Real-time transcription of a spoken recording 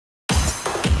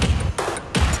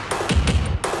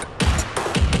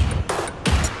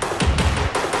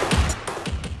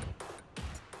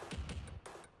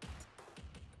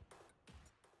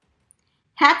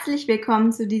Herzlich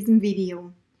willkommen zu diesem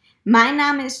Video. Mein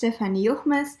Name ist Stefanie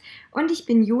und ich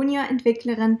bin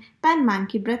Junior-Entwicklerin bei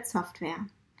Monkey Bread Software.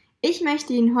 Ich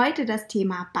möchte Ihnen heute das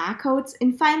Thema Barcodes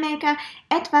in FileMaker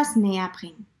etwas näher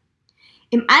bringen.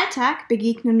 Im Alltag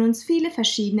begegnen uns viele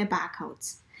verschiedene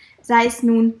Barcodes, sei es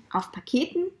nun auf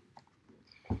Paketen,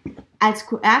 als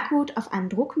QR-Code auf einem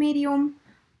Druckmedium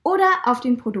oder auf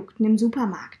den Produkten im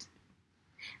Supermarkt.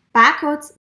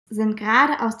 Barcodes sind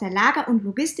gerade aus der Lager- und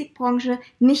Logistikbranche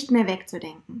nicht mehr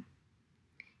wegzudenken.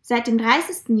 Seit dem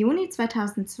 30. Juni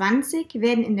 2020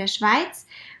 werden in der Schweiz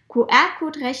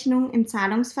QR-Code-Rechnungen im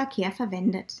Zahlungsverkehr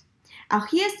verwendet. Auch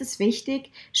hier ist es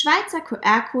wichtig, Schweizer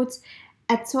QR-Codes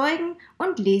erzeugen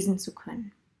und lesen zu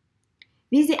können.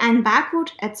 Wie Sie einen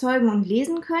Barcode erzeugen und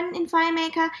lesen können in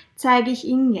FileMaker, zeige ich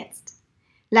Ihnen jetzt.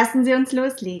 Lassen Sie uns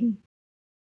loslegen.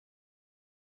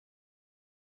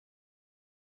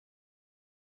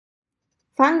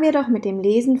 Fangen wir doch mit dem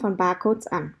Lesen von Barcodes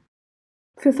an.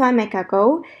 Für FileMaker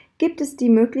Go gibt es die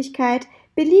Möglichkeit,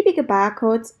 beliebige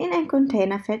Barcodes in ein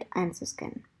Containerfeld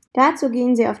einzuscannen. Dazu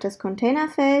gehen Sie auf das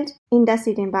Containerfeld, in das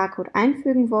Sie den Barcode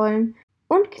einfügen wollen,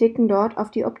 und klicken dort auf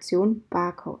die Option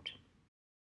Barcode.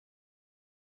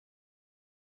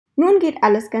 Nun geht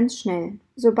alles ganz schnell.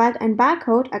 Sobald ein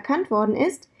Barcode erkannt worden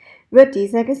ist, wird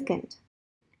dieser gescannt.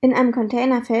 In einem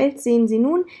Containerfeld sehen Sie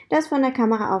nun das von der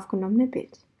Kamera aufgenommene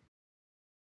Bild.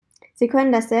 Sie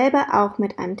können dasselbe auch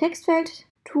mit einem Textfeld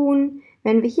tun.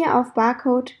 Wenn wir hier auf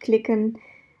Barcode klicken,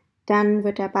 dann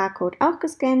wird der Barcode auch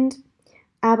gescannt,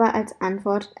 aber als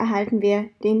Antwort erhalten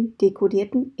wir den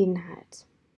dekodierten Inhalt.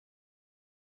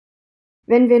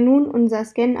 Wenn wir nun unser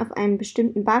Scan auf einen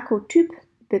bestimmten Barcode-Typ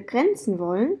begrenzen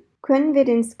wollen, können wir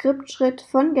den Skriptschritt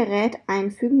von Gerät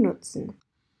einfügen nutzen.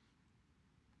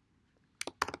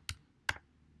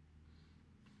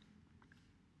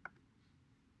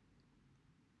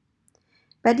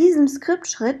 Bei diesem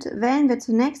Skriptschritt wählen wir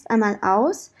zunächst einmal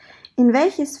aus, in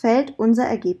welches Feld unser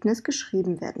Ergebnis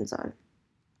geschrieben werden soll.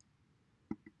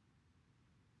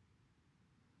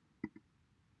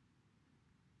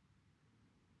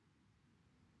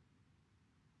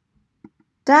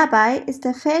 Dabei ist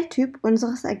der Feldtyp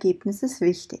unseres Ergebnisses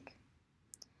wichtig.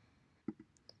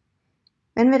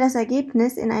 Wenn wir das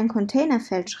Ergebnis in ein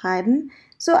Containerfeld schreiben,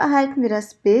 so erhalten wir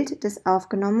das Bild des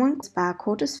aufgenommenen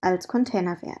Barcodes als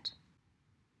Containerwert.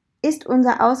 Ist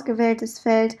unser ausgewähltes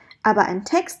Feld aber ein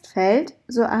Textfeld,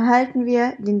 so erhalten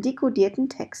wir den dekodierten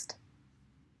Text.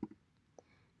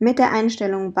 Mit der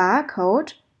Einstellung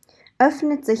Barcode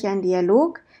öffnet sich ein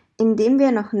Dialog, in dem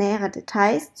wir noch nähere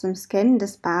Details zum Scannen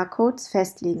des Barcodes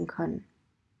festlegen können.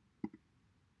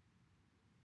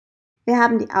 Wir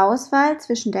haben die Auswahl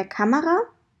zwischen der Kamera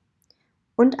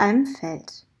und einem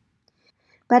Feld.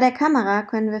 Bei der Kamera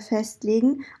können wir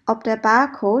festlegen, ob der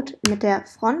Barcode mit der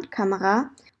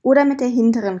Frontkamera oder mit der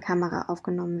hinteren Kamera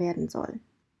aufgenommen werden soll.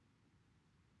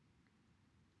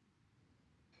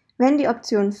 Wenn die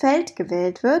Option Feld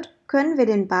gewählt wird, können wir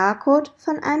den Barcode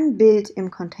von einem Bild im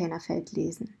Containerfeld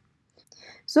lesen.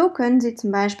 So können Sie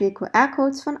zum Beispiel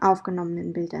QR-Codes von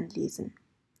aufgenommenen Bildern lesen.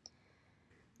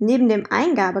 Neben dem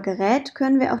Eingabegerät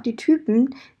können wir auch die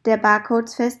Typen der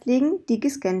Barcodes festlegen, die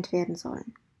gescannt werden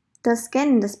sollen. Das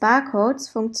Scannen des Barcodes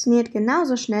funktioniert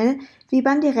genauso schnell wie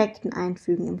beim direkten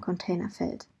Einfügen im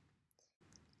Containerfeld.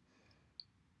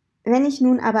 Wenn ich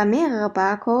nun aber mehrere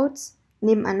Barcodes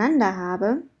nebeneinander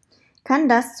habe, kann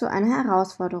das zu einer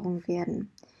Herausforderung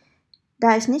werden,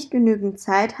 da ich nicht genügend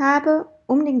Zeit habe,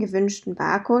 um den gewünschten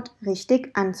Barcode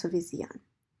richtig anzuvisieren.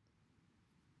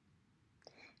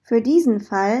 Für diesen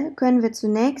Fall können wir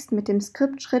zunächst mit dem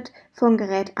Skriptschritt von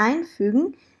Gerät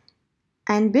einfügen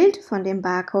ein Bild von dem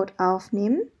Barcode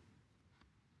aufnehmen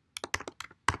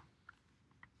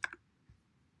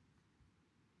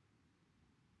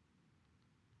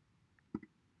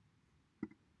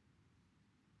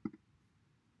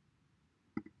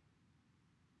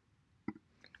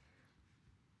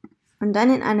und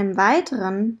dann in einem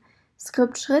weiteren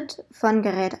Skriptschritt von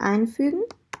Gerät einfügen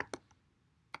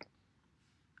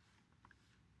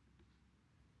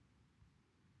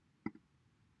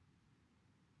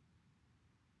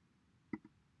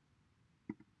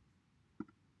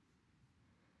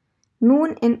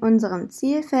nun in unserem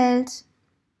Zielfeld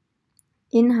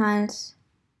Inhalt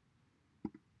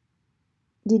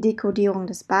die Dekodierung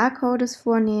des Barcodes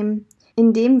vornehmen,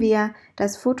 indem wir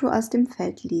das Foto aus dem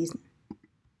Feld lesen.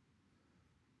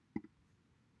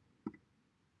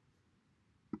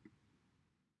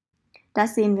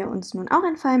 Das sehen wir uns nun auch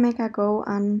in FileMaker Go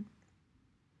an.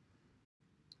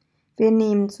 Wir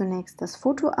nehmen zunächst das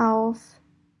Foto auf.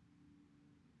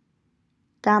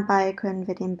 Dabei können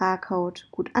wir den Barcode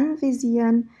gut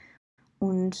anvisieren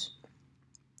und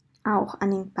auch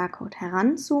an den Barcode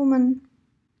heranzoomen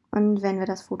und wenn wir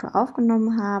das Foto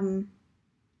aufgenommen haben,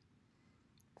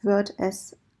 wird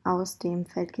es aus dem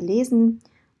Feld gelesen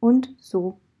und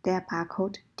so der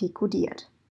Barcode dekodiert.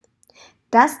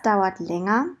 Das dauert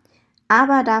länger,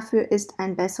 aber dafür ist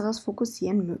ein besseres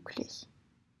Fokussieren möglich.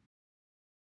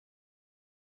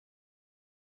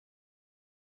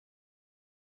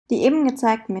 Die eben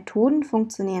gezeigten Methoden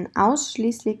funktionieren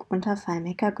ausschließlich unter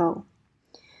FileMaker Go.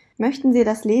 Möchten Sie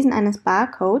das Lesen eines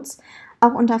Barcodes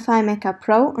auch unter FileMaker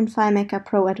Pro und FileMaker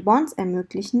Pro Advanced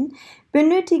ermöglichen,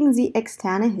 benötigen Sie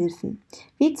externe Hilfen,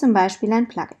 wie zum Beispiel ein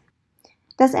Plugin.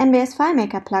 Das NBS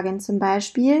FileMaker Plugin zum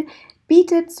Beispiel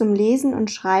bietet zum Lesen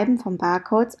und Schreiben von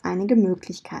Barcodes einige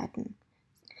Möglichkeiten.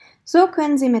 So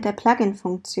können Sie mit der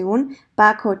Plugin-Funktion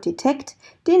Barcode Detect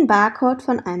den Barcode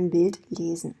von einem Bild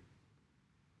lesen.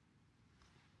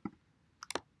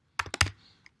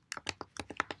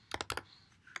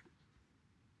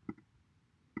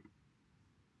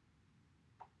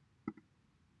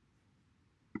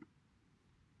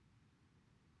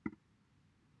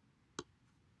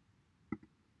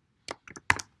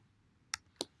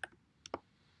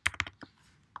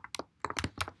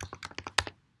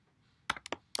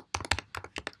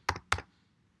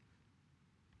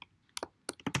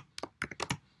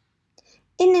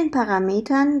 In den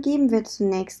Parametern geben wir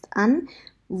zunächst an,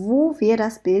 wo wir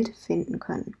das Bild finden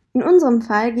können. In unserem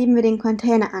Fall geben wir den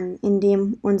Container an, in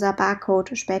dem unser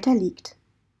Barcode später liegt.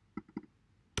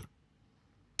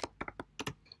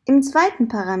 Im zweiten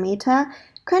Parameter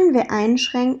können wir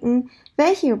einschränken,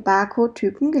 welche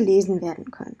Barcode-Typen gelesen werden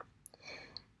können.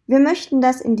 Wir möchten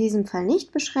das in diesem Fall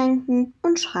nicht beschränken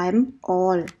und schreiben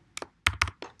All.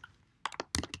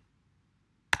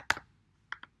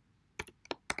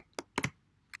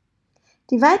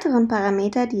 Die weiteren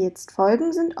Parameter, die jetzt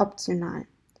folgen, sind optional.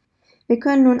 Wir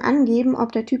können nun angeben,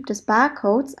 ob der Typ des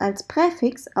Barcodes als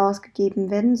Präfix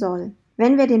ausgegeben werden soll.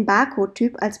 Wenn wir den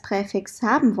Barcode-Typ als Präfix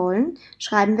haben wollen,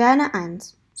 schreiben wir eine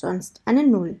 1, sonst eine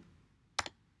 0.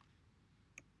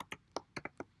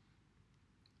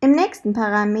 Im nächsten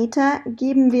Parameter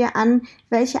geben wir an,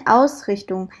 welche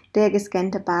Ausrichtung der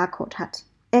gescannte Barcode hat.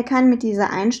 Er kann mit dieser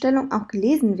Einstellung auch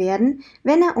gelesen werden,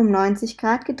 wenn er um 90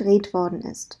 Grad gedreht worden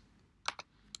ist.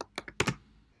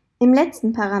 Im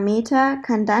letzten Parameter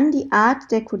kann dann die Art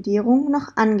der Codierung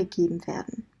noch angegeben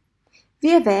werden.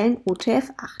 Wir wählen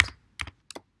UTF-8.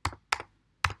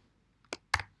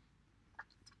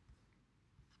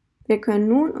 Wir können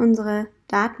nun unsere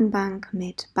Datenbank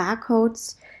mit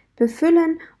Barcodes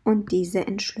befüllen und diese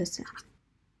entschlüsseln.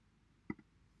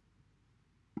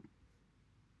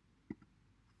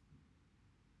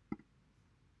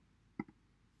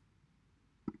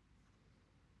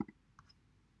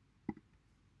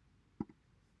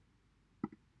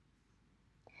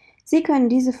 Sie können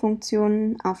diese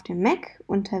Funktionen auf dem Mac,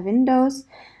 unter Windows,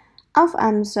 auf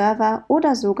einem Server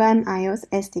oder sogar im iOS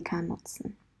SDK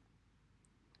nutzen.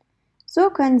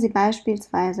 So können Sie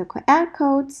beispielsweise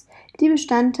QR-Codes, die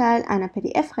Bestandteil einer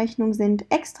PDF-Rechnung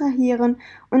sind, extrahieren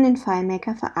und in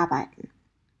FileMaker verarbeiten.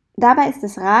 Dabei ist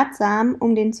es ratsam,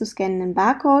 um den zu scannenden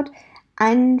Barcode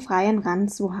einen freien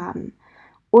Rand zu haben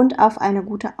und auf eine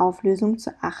gute Auflösung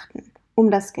zu achten,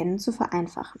 um das Scannen zu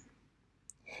vereinfachen.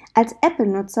 Als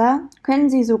Apple-Nutzer können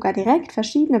Sie sogar direkt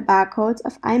verschiedene Barcodes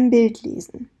auf einem Bild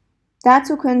lesen.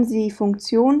 Dazu können Sie die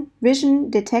Funktion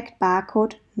Vision Detect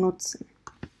Barcode nutzen.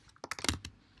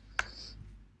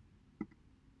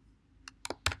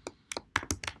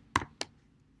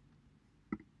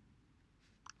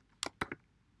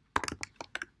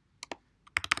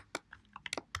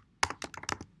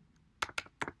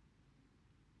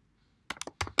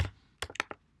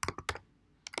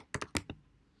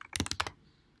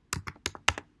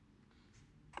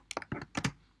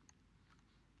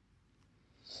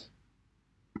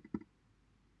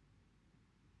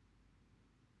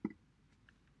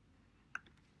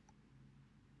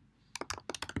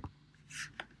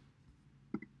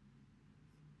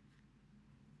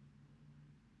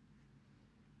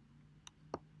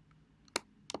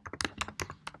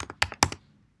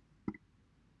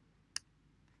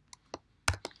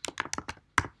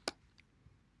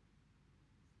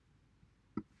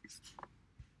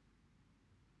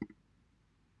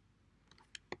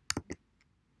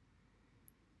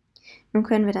 Nun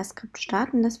können wir das Skript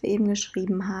starten, das wir eben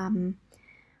geschrieben haben,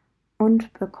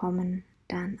 und bekommen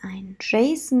dann ein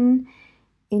JSON,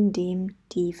 in dem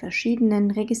die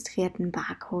verschiedenen registrierten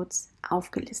Barcodes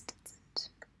aufgelistet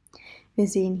sind. Wir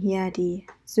sehen hier die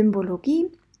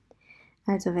Symbologie,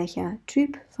 also welcher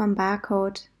Typ vom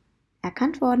Barcode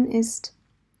erkannt worden ist,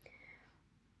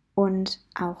 und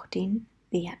auch den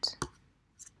Wert.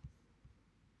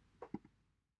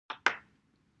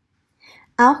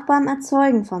 Auch beim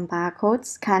Erzeugen von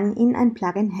Barcodes kann Ihnen ein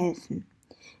Plugin helfen.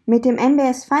 Mit dem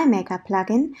MBS FileMaker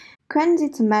Plugin können Sie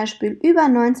zum Beispiel über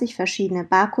 90 verschiedene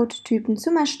Barcode-Typen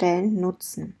zum Erstellen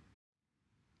nutzen.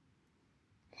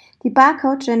 Die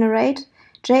Barcode Generate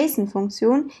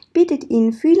JSON-Funktion bietet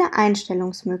Ihnen viele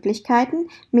Einstellungsmöglichkeiten,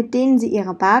 mit denen Sie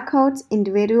Ihre Barcodes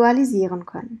individualisieren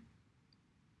können.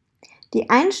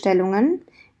 Die Einstellungen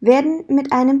werden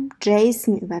mit einem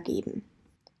JSON übergeben.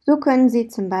 So können Sie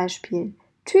zum Beispiel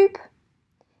Typ,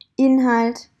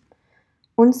 Inhalt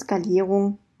und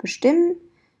Skalierung bestimmen,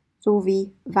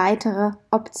 sowie weitere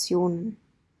Optionen.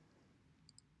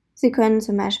 Sie können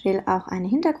zum Beispiel auch eine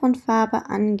Hintergrundfarbe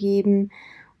angeben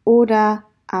oder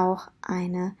auch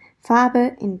eine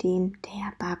Farbe, in der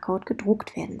der Barcode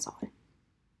gedruckt werden soll.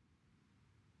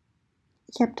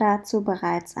 Ich habe dazu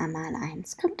bereits einmal ein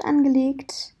Skript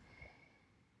angelegt.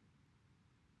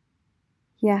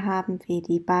 Hier haben wir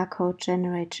die Barcode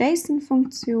Generate JSON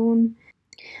Funktion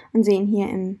und sehen hier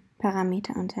im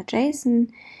Parameter unter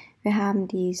JSON, wir haben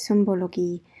die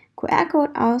Symbologie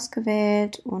QR-Code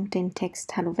ausgewählt und den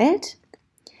Text Hallo Welt.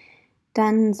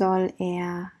 Dann soll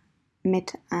er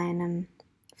mit einem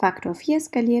Faktor 4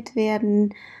 skaliert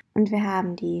werden und wir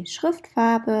haben die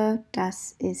Schriftfarbe,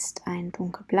 das ist ein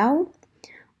dunkelblau,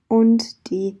 und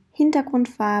die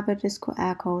Hintergrundfarbe des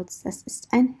QR-Codes, das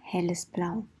ist ein helles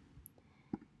Blau.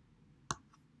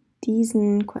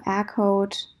 Diesen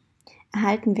QR-Code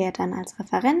erhalten wir dann als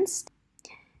Referenz.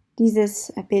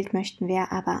 Dieses Bild möchten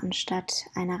wir aber anstatt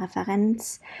einer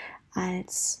Referenz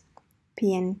als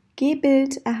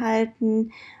PNG-Bild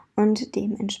erhalten und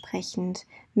dementsprechend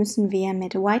müssen wir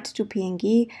mit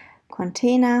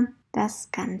Write-to-PNG-Container das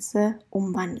Ganze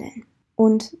umwandeln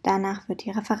und danach wird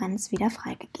die Referenz wieder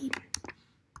freigegeben.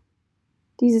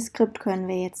 Dieses Skript können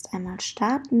wir jetzt einmal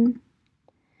starten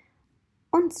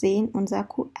und sehen unser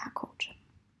QR-Code.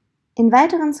 In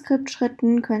weiteren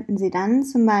Skriptschritten könnten Sie dann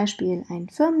zum Beispiel ein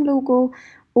Firmenlogo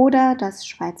oder das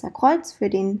Schweizer Kreuz für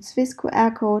den Swiss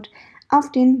QR-Code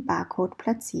auf den Barcode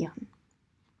platzieren.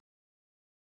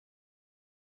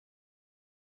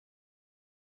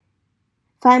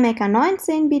 FileMaker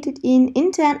 19 bietet Ihnen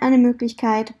intern eine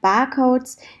Möglichkeit,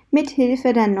 Barcodes mit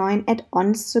Hilfe der neuen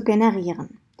Add-ons zu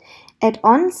generieren.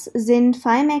 Add-ons sind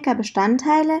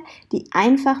FileMaker-Bestandteile, die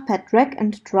einfach per Drag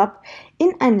and Drop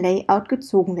in ein Layout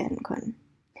gezogen werden können.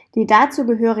 Die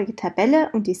dazugehörige Tabelle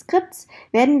und die Skripts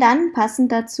werden dann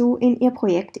passend dazu in Ihr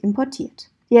Projekt importiert.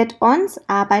 Die Add-ons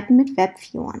arbeiten mit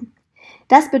Webviewern.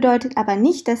 Das bedeutet aber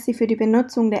nicht, dass Sie für die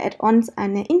Benutzung der Add-ons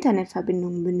eine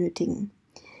Internetverbindung benötigen,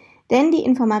 denn die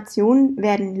Informationen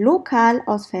werden lokal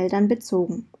aus Feldern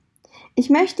bezogen. Ich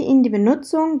möchte Ihnen die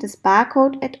Benutzung des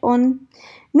Barcode-Add-on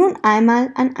nun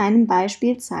einmal an einem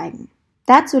Beispiel zeigen.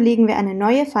 Dazu legen wir eine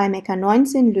neue FileMaker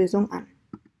 19 Lösung an.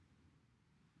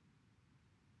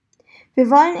 Wir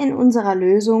wollen in unserer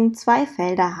Lösung zwei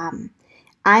Felder haben.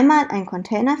 Einmal ein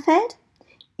Containerfeld,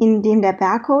 in dem der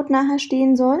Barcode nachher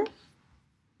stehen soll.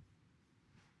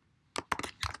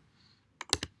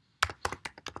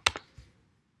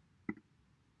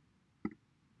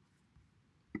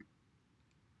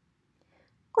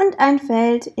 Und ein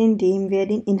Feld, in dem wir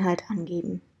den Inhalt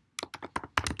angeben.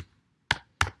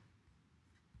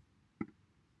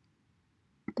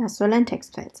 Das soll ein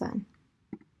Textfeld sein.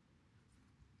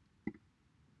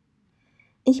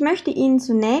 Ich möchte Ihnen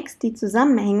zunächst die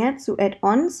Zusammenhänge zu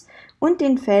Add-ons und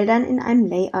den Feldern in einem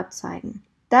Layout zeigen.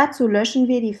 Dazu löschen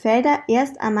wir die Felder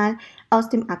erst einmal aus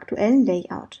dem aktuellen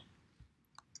Layout.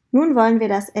 Nun wollen wir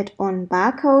das Add-on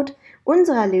Barcode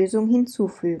unserer Lösung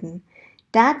hinzufügen.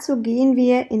 Dazu gehen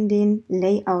wir in den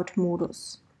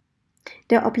Layout-Modus.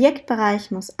 Der Objektbereich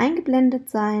muss eingeblendet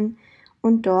sein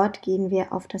und dort gehen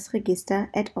wir auf das Register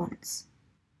Add-ons.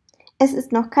 Es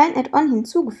ist noch kein Add-on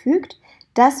hinzugefügt,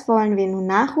 das wollen wir nun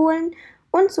nachholen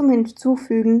und zum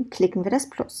Hinzufügen klicken wir das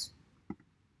Plus.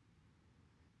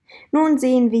 Nun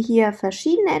sehen wir hier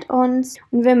verschiedene Add-ons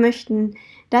und wir möchten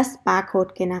das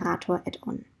Barcode-Generator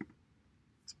Add-on.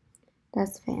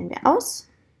 Das wählen wir aus.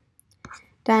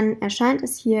 Dann erscheint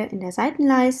es hier in der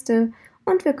Seitenleiste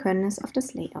und wir können es auf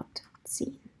das Layout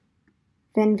ziehen.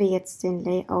 Wenn wir jetzt den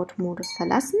Layout-Modus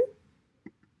verlassen,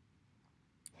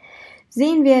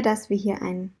 sehen wir, dass wir hier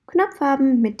einen Knopf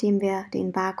haben, mit dem wir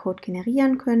den Barcode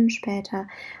generieren können später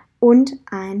und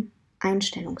einen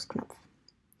Einstellungsknopf,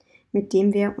 mit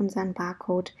dem wir unseren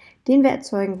Barcode, den wir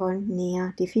erzeugen wollen,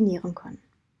 näher definieren können.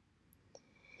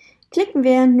 Klicken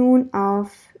wir nun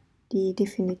auf die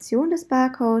Definition des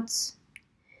Barcodes.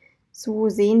 So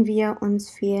sehen wir, uns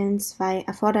fehlen zwei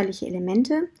erforderliche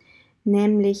Elemente,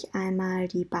 nämlich einmal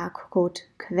die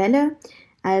Barcode-Quelle,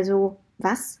 also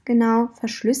was genau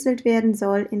verschlüsselt werden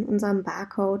soll in unserem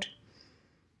Barcode,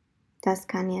 Das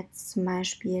kann jetzt zum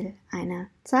Beispiel eine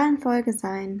Zahlenfolge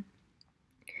sein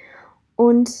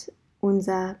und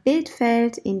unser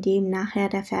Bildfeld, in dem nachher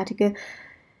der fertige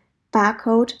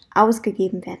Barcode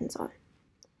ausgegeben werden soll.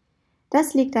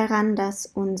 Das liegt daran, dass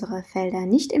unsere Felder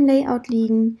nicht im Layout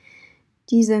liegen.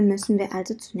 Diese müssen wir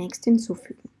also zunächst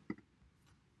hinzufügen.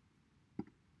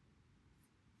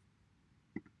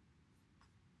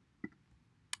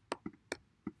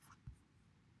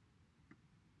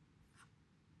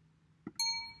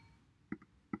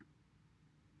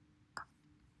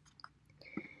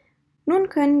 Nun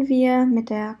können wir mit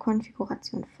der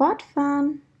Konfiguration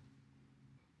fortfahren.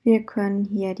 Wir können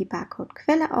hier die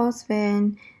Barcode-Quelle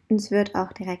auswählen. Uns wird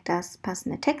auch direkt das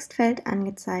passende Textfeld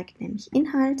angezeigt, nämlich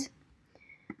Inhalt.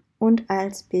 Und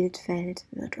als Bildfeld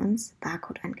wird uns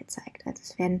Barcode angezeigt. Also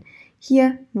es werden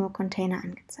hier nur Container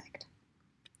angezeigt.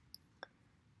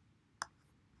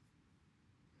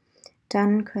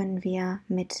 Dann können wir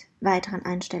mit weiteren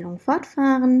Einstellungen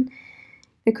fortfahren.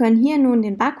 Wir können hier nun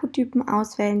den Barcode-Typen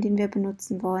auswählen, den wir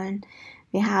benutzen wollen.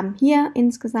 Wir haben hier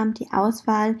insgesamt die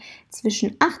Auswahl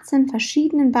zwischen 18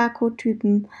 verschiedenen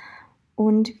Barcode-Typen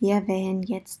und wir wählen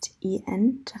jetzt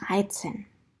IN13.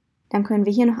 Dann können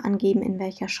wir hier noch angeben, in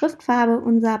welcher Schriftfarbe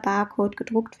unser Barcode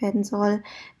gedruckt werden soll,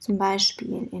 zum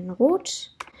Beispiel in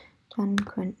Rot. Dann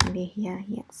könnten wir hier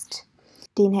jetzt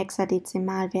den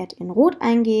Hexadezimalwert in Rot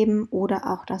eingeben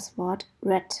oder auch das Wort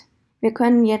Red. Wir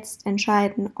können jetzt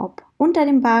entscheiden, ob unter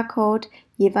dem Barcode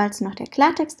jeweils noch der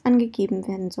Klartext angegeben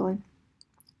werden soll.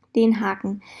 Den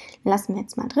Haken lassen wir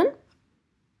jetzt mal drin.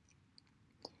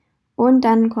 Und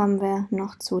dann kommen wir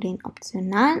noch zu den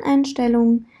optionalen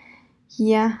Einstellungen.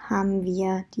 Hier haben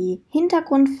wir die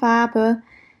Hintergrundfarbe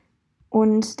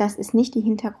und das ist nicht die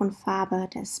Hintergrundfarbe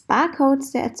des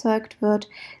Barcodes, der erzeugt wird,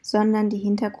 sondern die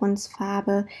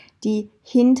Hintergrundfarbe, die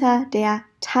hinter der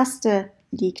Taste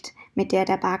liegt, mit der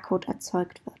der Barcode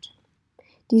erzeugt wird.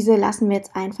 Diese lassen wir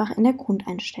jetzt einfach in der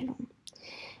Grundeinstellung.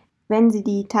 Wenn Sie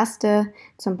die Taste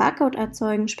zum Barcode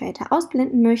erzeugen später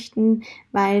ausblenden möchten,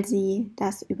 weil Sie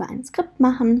das über ein Skript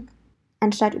machen,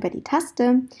 anstatt über die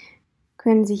Taste,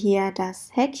 können Sie hier das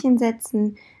Häkchen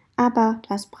setzen, aber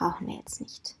das brauchen wir jetzt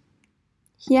nicht.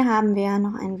 Hier haben wir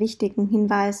noch einen wichtigen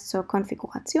Hinweis zur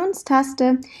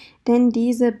Konfigurationstaste, denn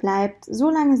diese bleibt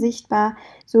so lange sichtbar,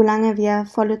 solange wir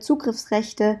volle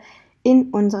Zugriffsrechte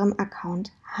in unserem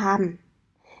Account haben.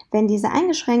 Wenn diese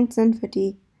eingeschränkt sind, wird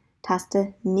die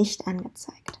Taste nicht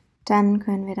angezeigt. Dann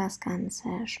können wir das Ganze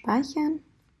speichern.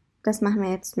 Das machen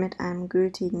wir jetzt mit einem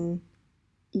gültigen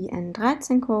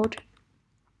IN13-Code.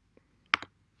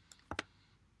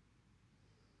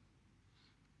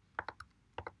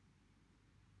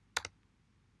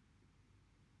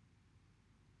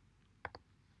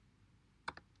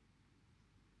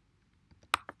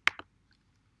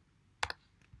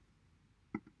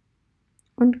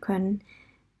 Und können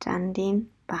dann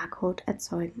den Barcode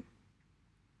erzeugen.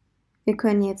 Wir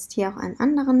können jetzt hier auch einen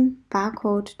anderen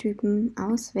Barcode-Typen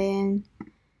auswählen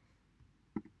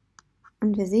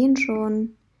und wir sehen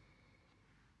schon,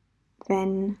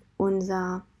 wenn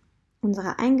unsere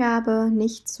Eingabe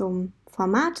nicht zum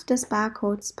Format des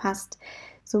Barcodes passt,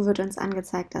 so wird uns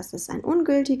angezeigt, dass es ein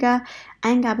ungültiger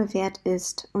Eingabewert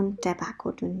ist und der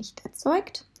Barcode wird nicht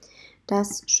erzeugt.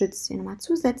 Das schützt hier nochmal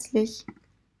zusätzlich.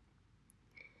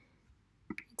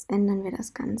 Jetzt ändern wir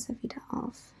das Ganze wieder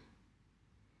auf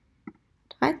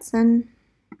 13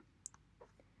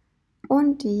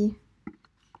 und die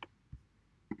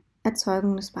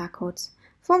Erzeugung des Barcodes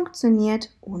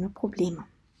funktioniert ohne Probleme.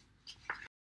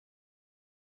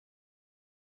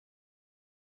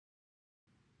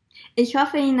 Ich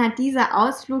hoffe, Ihnen hat dieser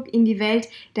Ausflug in die Welt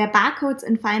der Barcodes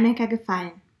in FileMaker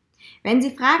gefallen. Wenn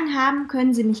Sie Fragen haben,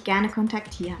 können Sie mich gerne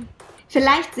kontaktieren.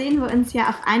 Vielleicht sehen wir uns ja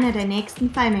auf einer der nächsten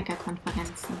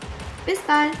FileMaker-Konferenzen. Bis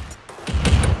bald!